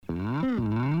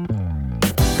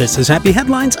This is Happy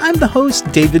Headlines. I'm the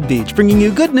host, David Beach, bringing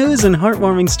you good news and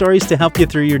heartwarming stories to help you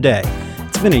through your day.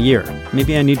 It's been a year.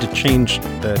 Maybe I need to change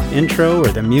the intro or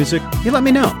the music. You let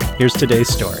me know. Here's today's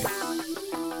story.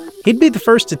 He'd be the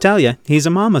first to tell you he's a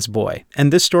mama's boy,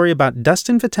 and this story about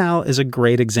Dustin Vital is a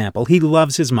great example. He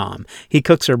loves his mom. He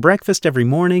cooks her breakfast every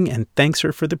morning and thanks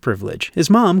her for the privilege. His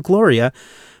mom, Gloria,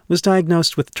 was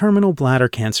diagnosed with terminal bladder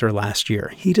cancer last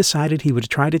year. He decided he would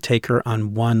try to take her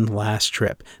on one last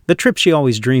trip, the trip she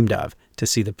always dreamed of, to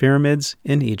see the pyramids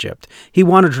in Egypt. He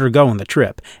wanted her to go on the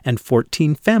trip, and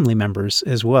 14 family members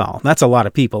as well. That's a lot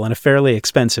of people and a fairly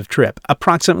expensive trip,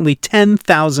 approximately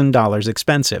 $10,000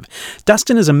 expensive.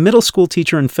 Dustin is a middle school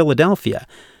teacher in Philadelphia.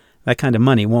 That kind of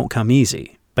money won't come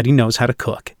easy, but he knows how to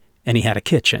cook, and he had a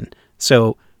kitchen.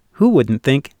 So who wouldn't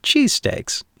think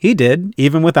cheesesteaks? He did,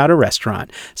 even without a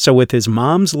restaurant. So with his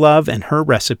mom's love and her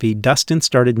recipe, Dustin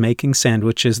started making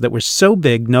sandwiches that were so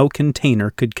big no container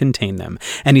could contain them.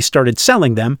 And he started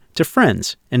selling them to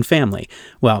friends and family.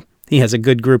 Well, he has a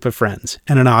good group of friends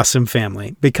and an awesome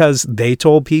family because they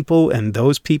told people and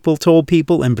those people told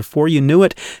people, and before you knew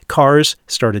it, cars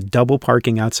started double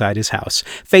parking outside his house.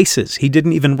 Faces he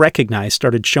didn't even recognize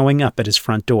started showing up at his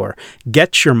front door.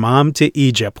 "Get your mom to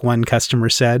Egypt," one customer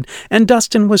said, and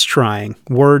Dustin was trying.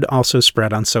 Word also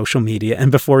spread on social media, and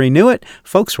before he knew it,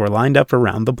 folks were lined up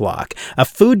around the block. A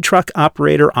food truck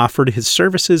operator offered his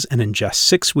services, and in just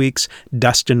 6 weeks,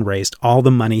 Dustin raised all the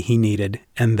money he needed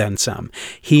and then some.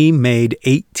 He made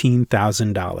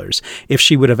 $18,000. If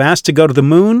she would have asked to go to the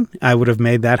moon, I would have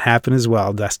made that happen as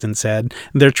well, Dustin said.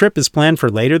 Their trip is planned for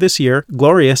later this year.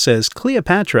 Gloria says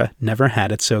Cleopatra never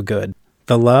had it so good.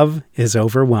 The love is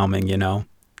overwhelming, you know.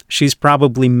 She's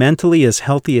probably mentally as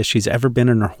healthy as she's ever been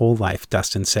in her whole life,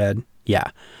 Dustin said. Yeah,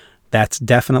 that's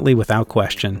definitely without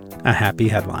question a happy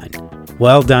headline.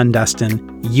 Well done,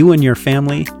 Dustin. You and your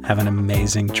family have an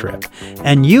amazing trip.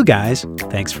 And you guys,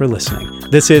 thanks for listening.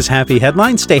 This is Happy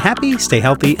Headlines. Stay happy, stay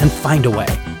healthy, and find a way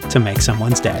to make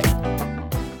someone's day.